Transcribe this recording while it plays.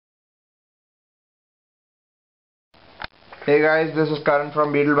Hey guys, this is Karan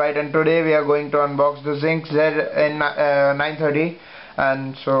from BeetleByte, and today we are going to unbox the Zync Z930.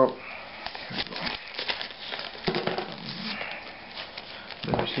 And so,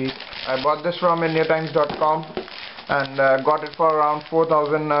 the receipt. I bought this from IndiaTimes.com and got it for around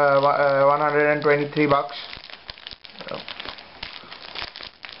 4,123 bucks.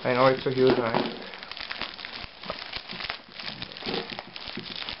 I know it's a huge one.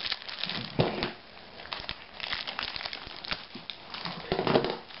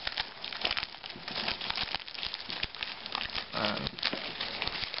 And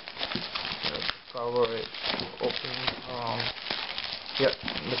the cover is open. Yeah,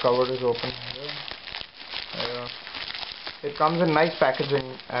 the cover is open here. It comes in nice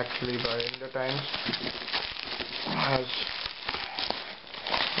packaging actually by IndiaTimes. Has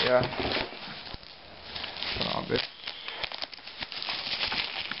now this.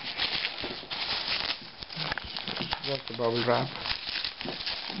 Just the bubble wrap.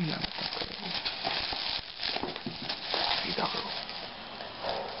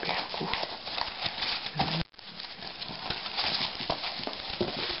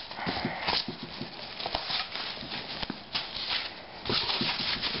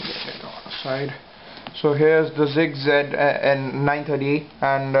 Side. So here's the Zync Z930,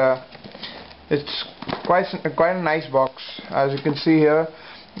 and it's quite a nice box. As you can see here,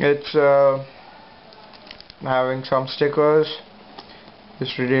 it's having some stickers.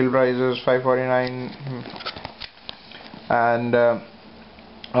 This retail price is $549, and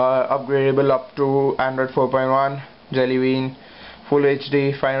upgradable up to Android 4.1, Jelly Bean, Full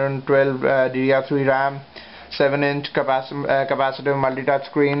HD, 512 DDR3 RAM, 7-inch capacitive multi-touch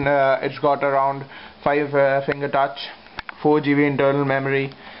screen. It's got around 5 finger touch, 4 GB internal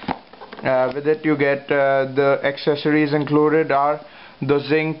memory. With it you get the accessories included are the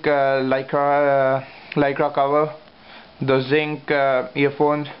Zync Lycra cover, the Zync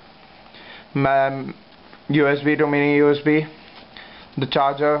earphones, USB to mini USB, the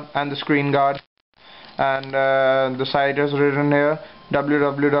charger and the screen guard. And the site is written here,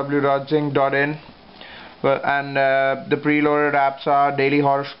 www.zync.in. Well, and the preloaded apps are Daily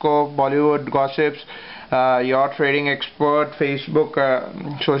Horoscope, Bollywood Gossips, Your Trading Expert, Facebook,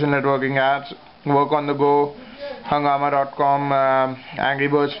 social networking apps, Work on the Go, Hungama.com, Angry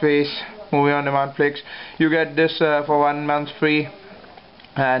Birds Space, Movie on Demand Flicks. You get this for 1 month free.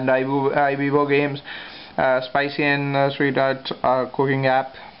 And iBevo Games, Spicy and Sweet Art cooking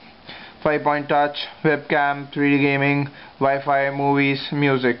app, 5-point touch, webcam, 3D gaming, Wi-Fi, movies,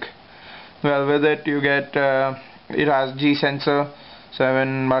 music. Well, with it you get it has G sensor,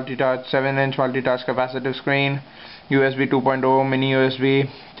 7-inch multi-touch capacitive screen, USB 2.0, mini USB,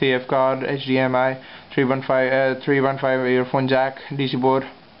 TF card, HDMI, 315 earphone jack, DC board,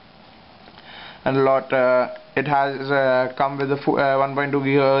 and a lot. It has come with a 1.2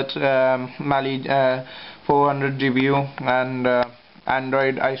 GHz Mali 400 GPU and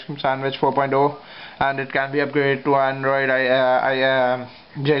Android Ice Cream Sandwich 4.0, and it can be upgraded to Android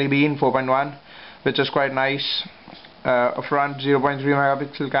Jelly Bean 4.1, which is quite nice. A front 0.3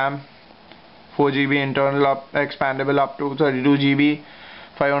 megapixel cam, 4 GB internal expandable up to 32 GB,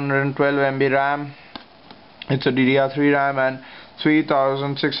 512 MB RAM. It's a DDR3 RAM and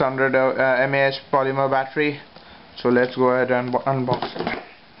 3600 mAh polymer battery. So let's go ahead and unbox it.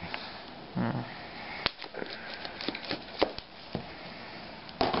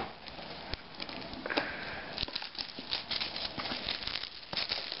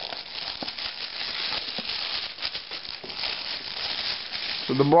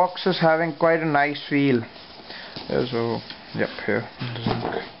 So the box is having quite a nice feel. So yep, here.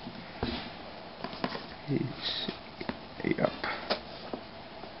 Yep.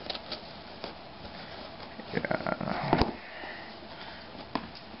 Yeah.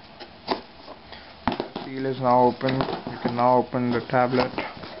 The seal is now open. You can now open the tablet.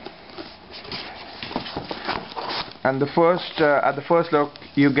 And the first, at the first look,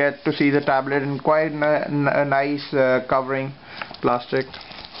 you get to see the tablet in quite a nice covering plastic.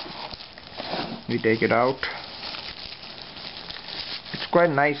 We take it out. It's quite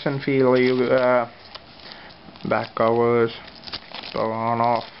nice and feel. You back covers, power on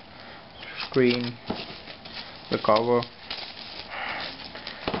off, screen, the cover.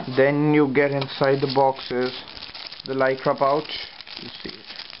 Then you get inside the boxes the Lycra pouch. You see it.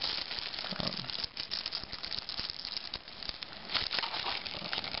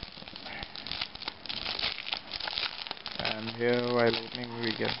 And here, while opening,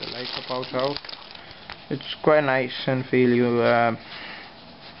 we get the Lycra pouch out. It's quite nice and feel. You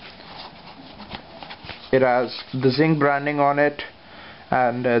it has the Zync branding on it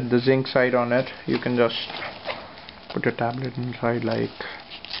and the Zync site on it. You can just put your tablet inside. Like,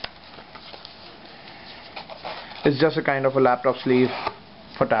 it's just a kind of a laptop sleeve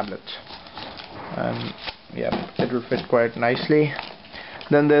for tablets, and yeah, it will fit quite nicely.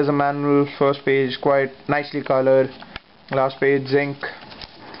 Then there's a manual. First page quite nicely colored, last page Zync,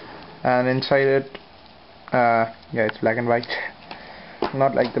 and inside it yeah, it's black and white.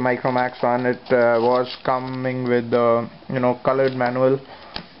 Not like the Micromax one. It was coming with the colored manual,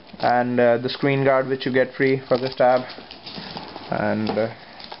 and the screen guard which you get free for this tab, and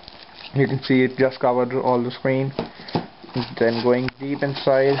you can see it just covered all the screen. Then going deep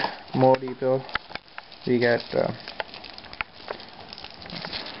inside, more deeper, we get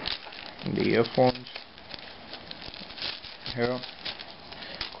the earphones here,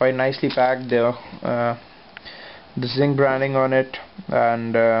 quite nicely packed there. The Zync branding on it,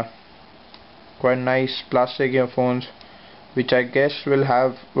 and quite nice plastic earphones, which I guess will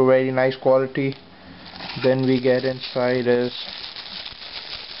have a very nice quality. Then we get inside is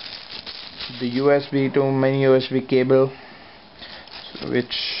the USB to mini USB cable,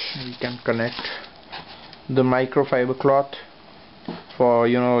 which we can connect, the microfiber cloth for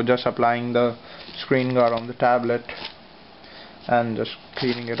just applying the screen guard on the tablet and just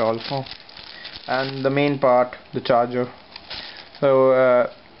cleaning it also, and the main part, the charger. So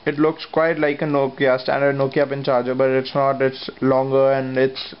it looks quite like a Nokia, standard Nokia pin charger, but it's not. It's longer and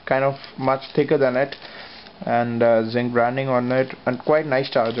it's kind of much thicker than it, and Zync branding on it, and quite nice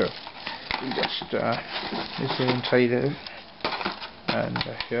charger. We'll just see inside it, and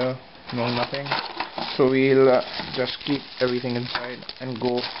here nothing. So we'll just keep everything inside and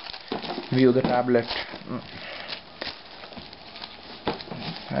go view the tablet.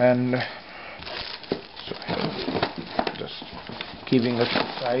 And so here, just keeping it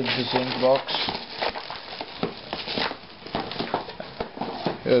inside the Zync box.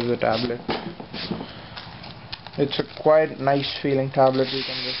 Here's the tablet. It's a quite nice feeling tablet. You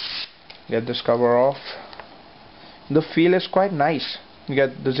can just get this cover off. The feel is quite nice. You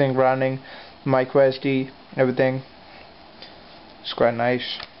get the Zync branding, micro SD, everything. It's quite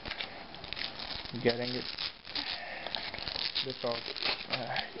nice. Getting it this out.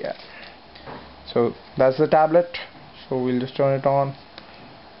 Yeah. So that's the tablet. So we'll just turn it on.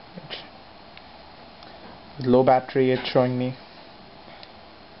 It's low battery. It's showing me.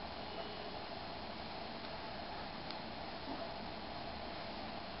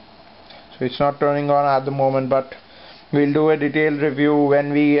 So it's not turning on at the moment, but we'll do a detailed review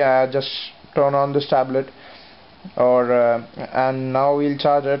when we just turn on this tablet, or and now we'll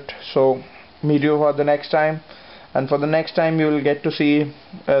charge it. So meet you for the next time, and for the next time you will get to see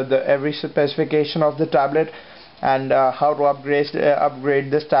the every specification of the tablet, and how to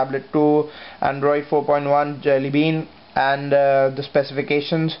upgrade this tablet to Android 4.1 Jelly Bean, and the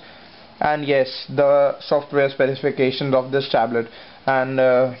specifications, and yes, the software specifications of this tablet. And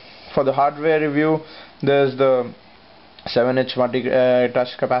for the hardware review, there's the 7-inch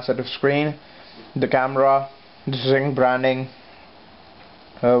multi-touch capacitive screen, the camera, the Zync branding,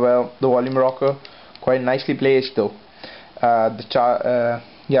 well, the volume rocker, quite nicely placed though.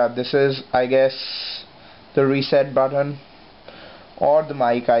 Yeah, this is, I guess, the reset button, or the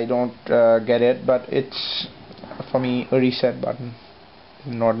mic. I don't get it, but it's for me a reset button.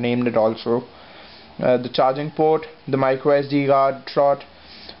 Not named it also. The charging port, the micro SD card slot,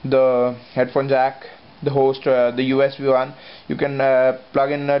 the headphone jack, the host, the USB one. You can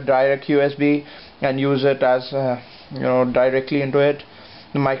plug in a direct USB and use it as directly into it.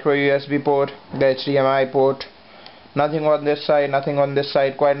 The micro USB port, the HDMI port. Nothing on this side, nothing on this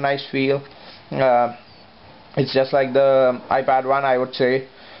side. Quite a nice feel. It's just like the iPad one, I would say.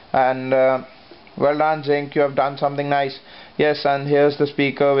 And well done, Zync, you have done something nice. Yes, and here's the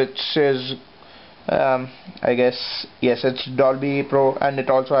speaker, which is I guess, yes, it's Dolby Pro, and it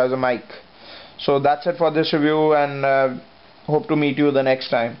also has a mic. So that's it for this review, and hope to meet you the next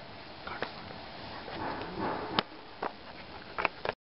time.